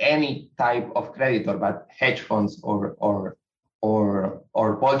about any type of creditor, but hedge funds or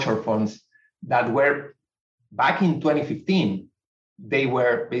vulture funds that were back in 2015, they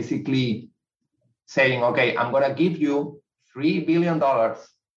were basically saying, okay, I'm going to give you $3 billion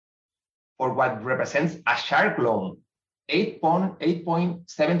for what represents a shark loan,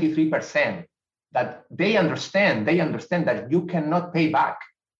 8.73%, that they understand that you cannot pay back.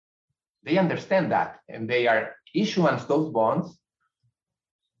 They understand that, and they are issuing those bonds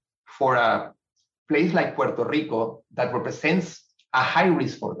for a place like Puerto Rico that represents a high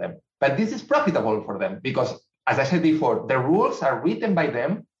risk for them. But this is profitable for them because, as I said before, the rules are written by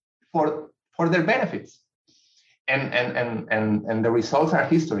them for their benefits. And the results are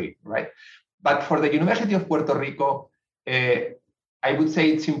history, right? But for the University of Puerto Rico, I would say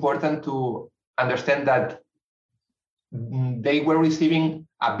it's important to understand that they were receiving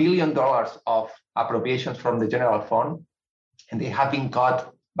 $1 billion of appropriations from the general fund, and they have been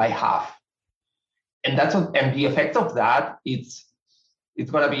cut by half. And the effect of that, it's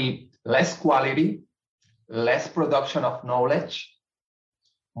going to be less quality, less production of knowledge,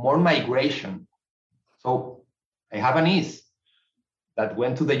 more migration. So I have a niece that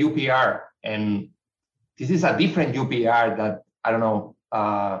went to the UPR, and this is a different UPR that, I don't know,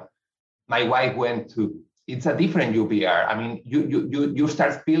 my wife went to it's a different UPR. I mean, you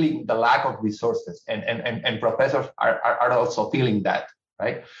start feeling the lack of resources, and professors are also feeling that,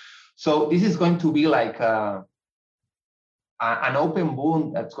 right? So this is going to be like an open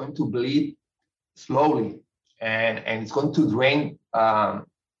wound that's going to bleed slowly, and it's going to drain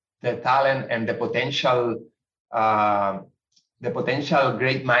the talent and the potential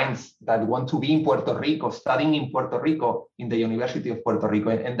great minds that want to be in Puerto Rico, studying in Puerto Rico, in the University of Puerto Rico,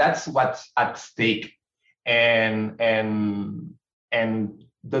 and that's what's at stake. And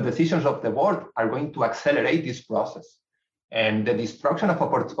the decisions of the board are going to accelerate this process, and the destruction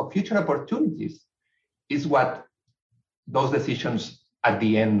of future opportunities is what those decisions at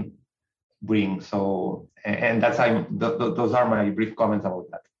the end bring. So, and those are my brief comments about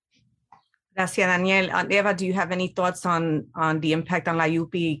that. Gracias, Daniel. Eva, do you have any thoughts on the impact on la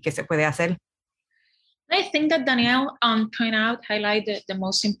UPI que se puede hacer? I think that Daniel highlighted the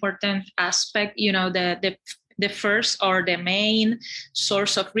most important aspect. The first or the main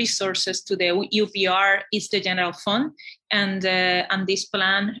source of resources to the UPR is the general fund, and this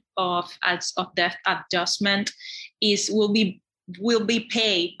plan of debt adjustment will be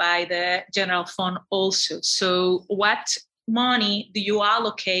paid by the general fund also. So what money do you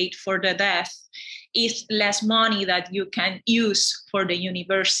allocate for the debt is less money that you can use for the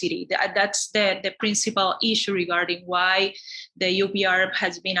university. That's the principal issue regarding why the UPR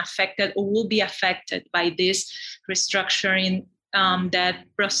has been affected or will be affected by this restructuring debt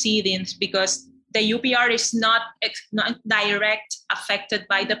proceedings, because the UPR is not direct affected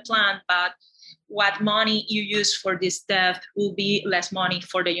by the plan, but what money you use for this debt will be less money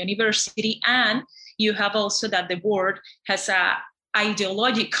for the university. And you have also that the board has a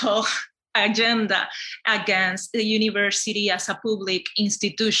ideological agenda against the university as a public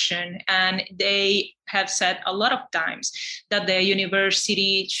institution. And they have said a lot of times that the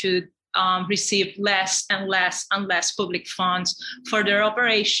university should receive less and less public funds for their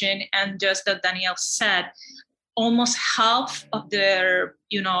operation. And just as Daniel said, almost half of their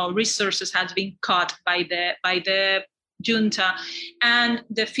resources has been cut by the junta, and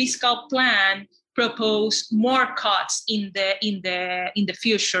the fiscal plan propose more cuts in the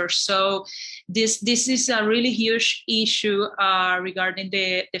future. So this is a really huge issue regarding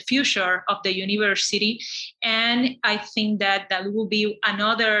the future of the university, and I think that will be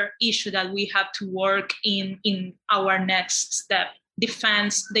another issue that we have to work in our next step: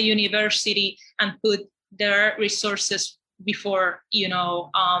 defense the university and put their resources before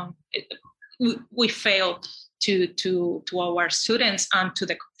we fail to our students and to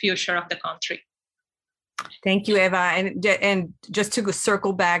the future of the country. Thank you, Eva. And just to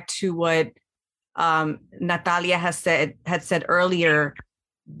circle back to what Natalia had said earlier,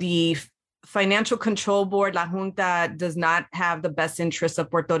 the Financial Control Board, La Junta, does not have the best interests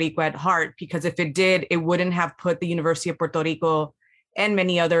of Puerto Rico at heart, because if it did, it wouldn't have put the University of Puerto Rico and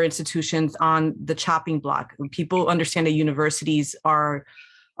many other institutions on the chopping block. People understand that universities are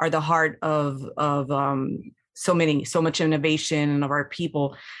the heart of so much innovation and of our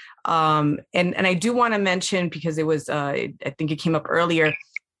people. And I do want to mention, because it was, I think it came up earlier,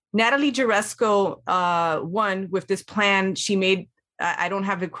 Natalie Jaresco won with this plan. She made, I don't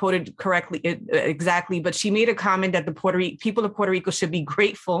have it quoted correctly exactly, but she made a comment that the people of Puerto Rico should be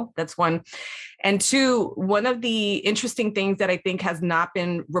grateful. That's one. And two, one of the interesting things that I think has not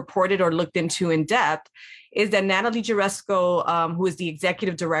been reported or looked into in depth is that Natalie Jaresco, who is the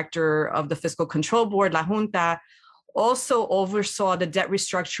executive director of the Fiscal Control Board, La Junta, also oversaw the debt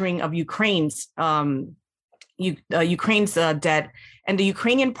restructuring of Ukraine's debt, and the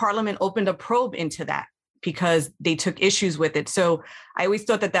Ukrainian parliament opened a probe into that because they took issues with it. So I always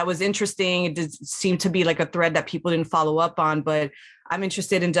thought that was interesting. It did seem to be like a thread that people didn't follow up on, but I'm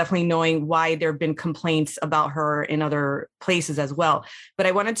interested in definitely knowing why there have been complaints about her in other places as well. But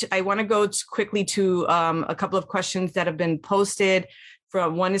I want to go quickly to a couple of questions that have been posted.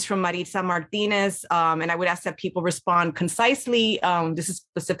 One is from Maritza Martinez, and I would ask that people respond concisely. This is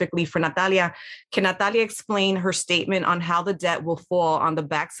specifically for Natalia. Can Natalia explain her statement on how the debt will fall on the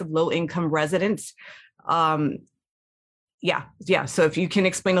backs of low-income residents? Yeah. So if you can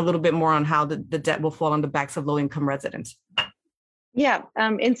explain a little bit more on how the debt will fall on the backs of low-income residents. Yeah,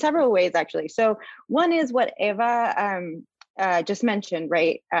 in several ways, actually. So one is what Eva just mentioned,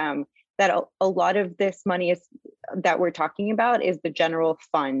 right? That a lot of this money that we're talking about is the general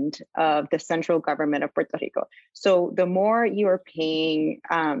fund of the central government of Puerto Rico. So the more you are paying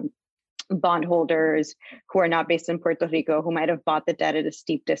bondholders who are not based in Puerto Rico, who might have bought the debt at a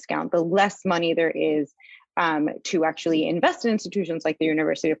steep discount, the less money there is to actually invest in institutions like the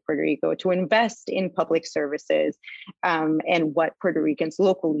University of Puerto Rico, to invest in public services, and what Puerto Ricans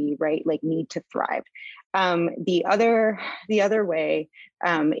locally, right, like need to thrive. The other way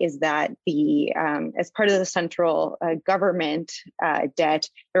is that as part of the central government debt,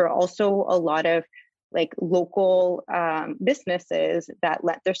 there are also a lot of like local businesses that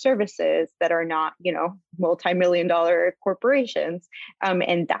lent their services that are not, multi-million-dollar corporations,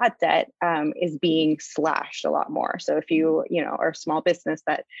 and that debt is being slashed a lot more. So if you, are a small business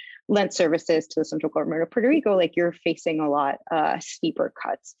that lent services to the central government of Puerto Rico, like you're facing a lot steeper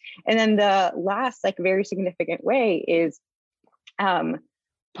cuts. And then the last, like very significant way is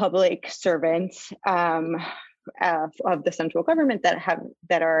public servants of the central government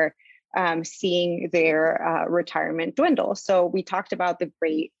that are seeing their retirement dwindle. So we talked about the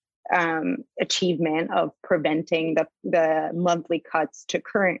great achievement of preventing the monthly cuts to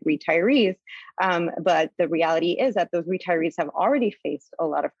current retirees. But the reality is that those retirees have already faced a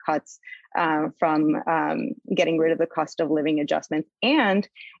lot of cuts from getting rid of the cost of living adjustments, and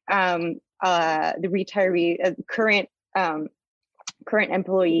the retiree current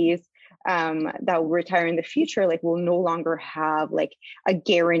employees that will retire in the future, like will no longer have like a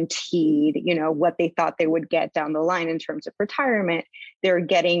guaranteed, what they thought they would get down the line in terms of retirement. They're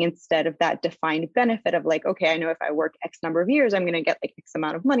getting, instead of that defined benefit of like, okay, I know if I work X number of years, I'm going to get like X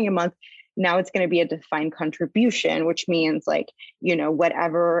amount of money a month. Now it's going to be a defined contribution, which means like,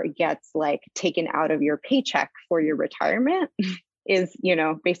 whatever gets like taken out of your paycheck for your retirement is,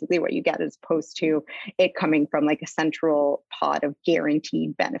 basically what you get, as opposed to it coming from like a central pot of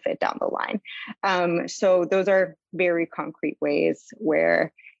guaranteed benefit down the line. So those are very concrete ways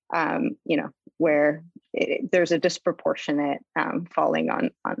where, there's a disproportionate falling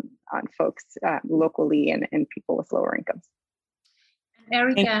on folks locally and people with lower incomes.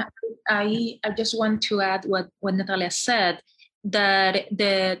 Erica, I just want to add what Natalia said, that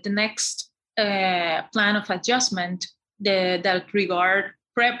the next plan of adjustment that regard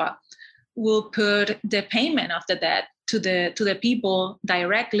PREPA will put the payment of the debt to the people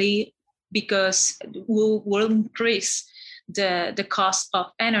directly, because will increase the cost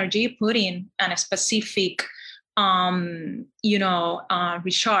of energy, putting a specific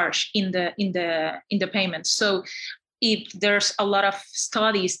recharge in the payment. So if there's a lot of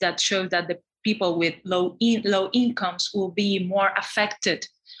studies that show that the people with low incomes will be more affected,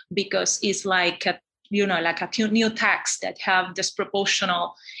 because it's like a new tax that have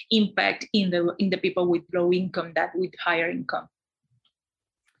disproportional impact in the people with low income that with higher income.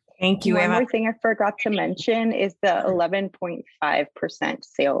 Thank you, One Emma. more thing I forgot to mention is the 11.5%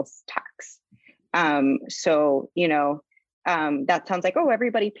 sales tax. So, that sounds like, oh,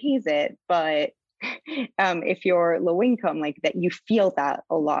 everybody pays it, but if you're low income, like that, you feel that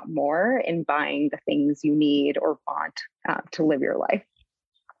a lot more in buying the things you need or want to live your life.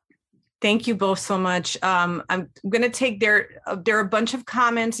 Thank you both so much. I'm going to take there are a bunch of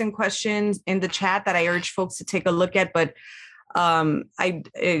comments and questions in the chat that I urge folks to take a look at, but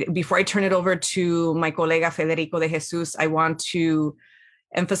before I turn it over to my colega Federico de Jesus, I want to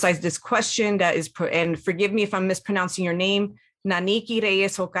emphasize this question that is, and forgive me if I'm mispronouncing your name, Naniki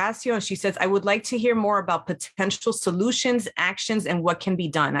Reyes Ocasio. And she says, I would like to hear more about potential solutions, actions, and what can be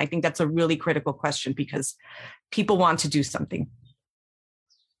done. I think that's a really critical question because people want to do something.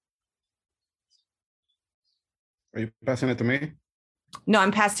 Are you passing it to me? No,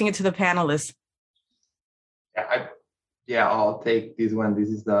 I'm passing it to the panelists. I'll take this one. This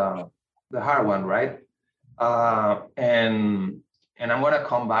is the hard one, right? And I'm gonna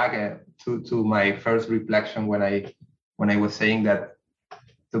come back to my first reflection when I was saying that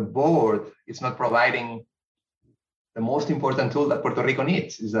the board is not providing the most important tool that Puerto Rico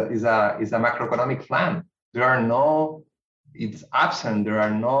needs is a macroeconomic plan. It's absent. There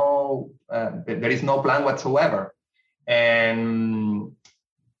is no plan whatsoever. And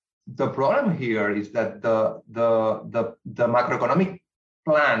the problem here is that the macroeconomic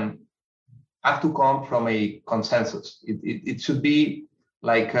plan have to come from a consensus. It should be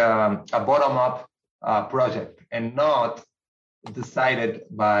like a bottom-up project and not decided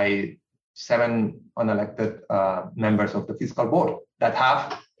by 7 unelected members of the fiscal board that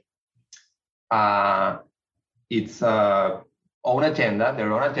have its own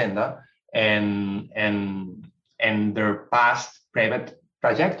agenda, and their past private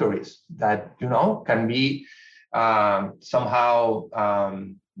trajectories that can be somehow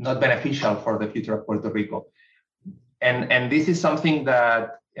not beneficial for the future of Puerto Rico. And this is something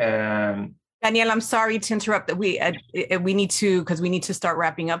that Daniel, I'm sorry to interrupt. That we need to start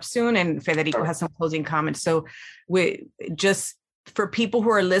wrapping up soon, and Federico has some closing comments. So we just for people who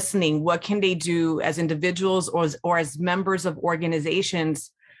are listening, what can they do as individuals or as members of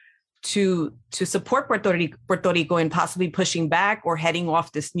organizations to support Puerto Rico in possibly pushing back or heading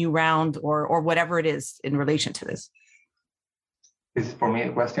off this new round or whatever it is in relation to this? Is it for me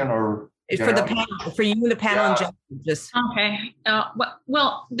a question or? It's for the panel, for you and the panel in general. Just okay.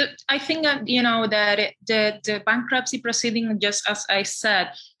 I think that that the bankruptcy proceeding, just as I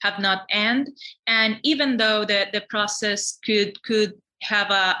said, have not ended, and even though the process could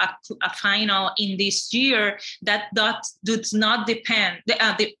have a final in this year, that does not depend.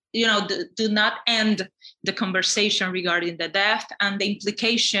 Do not end the conversation regarding the debt and the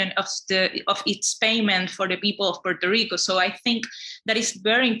implication of its payment for the people of Puerto Rico. So I think that is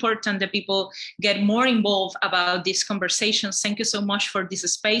very important that people get more involved about these conversations. Thank you so much for this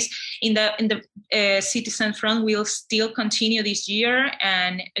space. In the Citizen Front, we'll still continue this year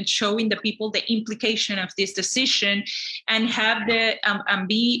and showing the people the implication of this decision, and have and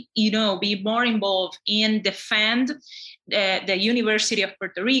be more involved in defend the University of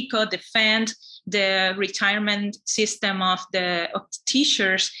Puerto Rico, defend the retirement system of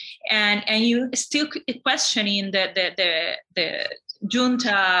teachers, and you still questioning the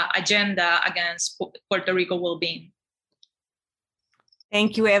junta agenda against Puerto Rico well-being.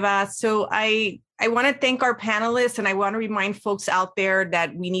 Thank you, Eva. So I want to thank our panelists, and I want to remind folks out there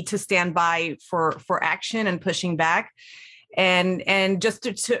that we need to stand by for action and pushing back. And just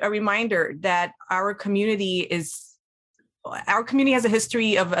a reminder that our community has a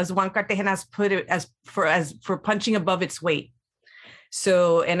history of, as Juan Cartagena has put it, for punching above its weight.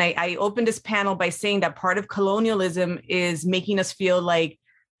 So, and I opened this panel by saying that part of colonialism is making us feel like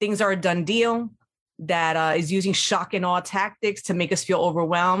things are a done deal, that is using shock and awe tactics to make us feel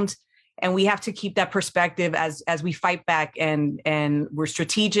overwhelmed. And we have to keep that perspective as we fight back, and we're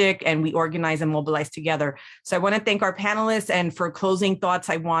strategic and we organize and mobilize together. So I want to thank our panelists, and for closing thoughts,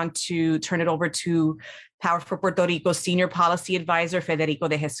 I want to turn it over to Power for Puerto Rico Senior Policy Advisor, Federico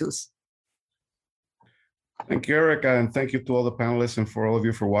de Jesus. Thank you, Erica, and thank you to all the panelists and for all of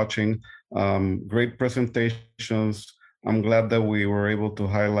you for watching. Great presentations. I'm glad that we were able to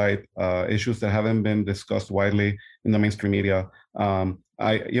highlight issues that haven't been discussed widely in the mainstream media.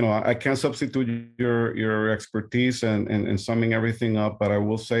 I can't substitute your expertise and summing everything up, but I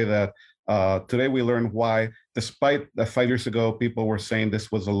will say that today we learned why, despite that 5 years ago people were saying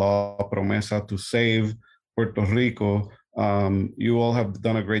this was a law promesa to save Puerto Rico, you all have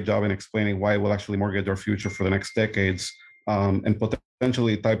done a great job in explaining why it will actually mortgage our future for the next decades, and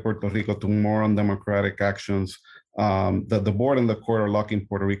potentially tie Puerto Rico to more undemocratic actions that the board and the court are locking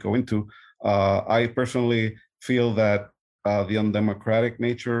Puerto Rico into. I personally feel that the undemocratic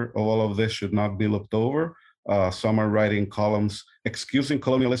nature of all of this should not be looked over. Some are writing columns excusing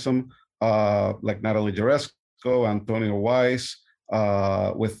colonialism, like Natalie Jaresko, Antonio Weiss,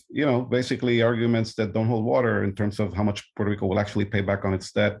 with basically arguments that don't hold water in terms of how much Puerto Rico will actually pay back on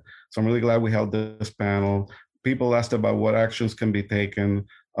its debt. So I'm really glad we held this panel. People asked about what actions can be taken.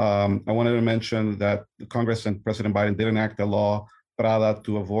 I wanted to mention that Congress and President Biden did enact a law, PRADA,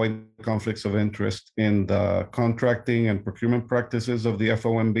 to avoid conflicts of interest in the contracting and procurement practices of the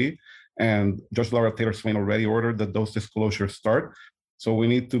FOMB. And Judge Laura Taylor Swain already ordered that those disclosures start. So we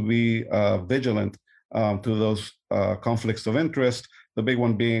need to be vigilant to those conflicts of interest. The big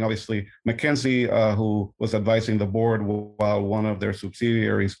one being obviously McKinsey, who was advising the board while one of their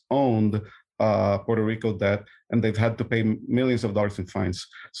subsidiaries owned Puerto Rico debt, and they've had to pay millions of dollars in fines.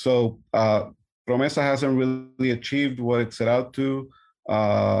 So Promesa hasn't really achieved what it set out to,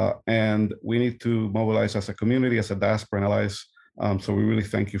 and we need to mobilize as a community, as a diaspora and allies. So we really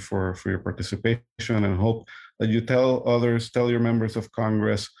thank you for your participation, and hope that you tell others, tell your members of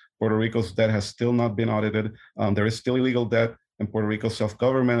Congress, Puerto Rico's debt has still not been audited. There is still illegal debt, and Puerto Rico's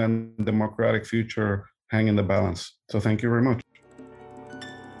self-government and democratic future hang in the balance. So thank you very much.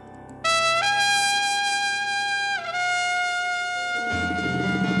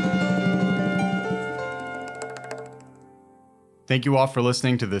 Thank you all for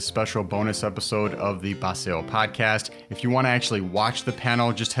listening to this special bonus episode of the Paseo podcast. If you want to actually watch the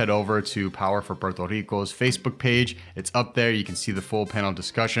panel, just head over to Power for Puerto Rico's Facebook page. It's up there. You can see the full panel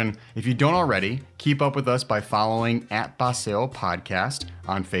discussion. If you don't already, keep up with us by following @Paseo Podcast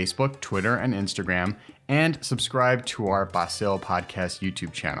on Facebook, Twitter, and Instagram, and subscribe to our Paseo Podcast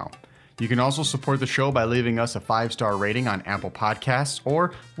YouTube channel. You can also support the show by leaving us a 5-star rating on Apple Podcasts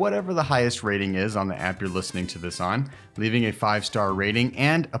or whatever the highest rating is on the app you're listening to this on. Leaving a 5-star rating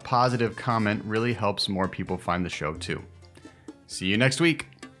and a positive comment really helps more people find the show too. See you next week.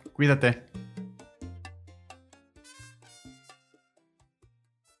 Cuídate.